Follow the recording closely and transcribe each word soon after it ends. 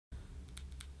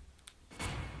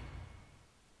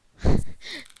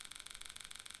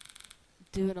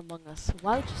doing Among Us?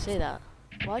 Why would you say that?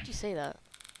 Why would you say that?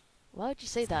 Why would you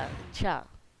say that in chat?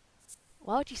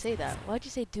 Why would you say that? Why would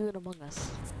you say doing Among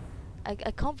Us? I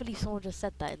can't believe someone just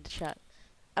said that in the chat.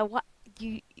 What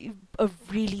you are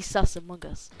really sus Among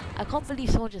Us. I can't believe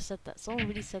someone just said that. Someone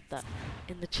really said that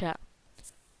in the chat.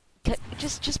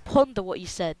 Just ponder what you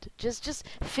said. Just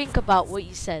think about what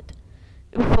you said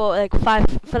for like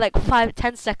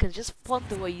 5-10 seconds. Just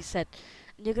ponder what you said,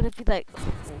 and you're gonna be like,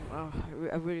 oh,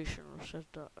 I really shouldn't have said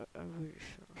that. I really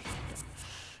shouldn't have said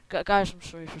that. Guys, I'm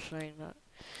sorry for saying that.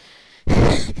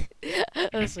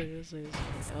 I'm sorry.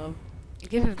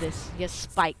 Give him this. He has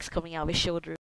spikes coming out of his shoulder.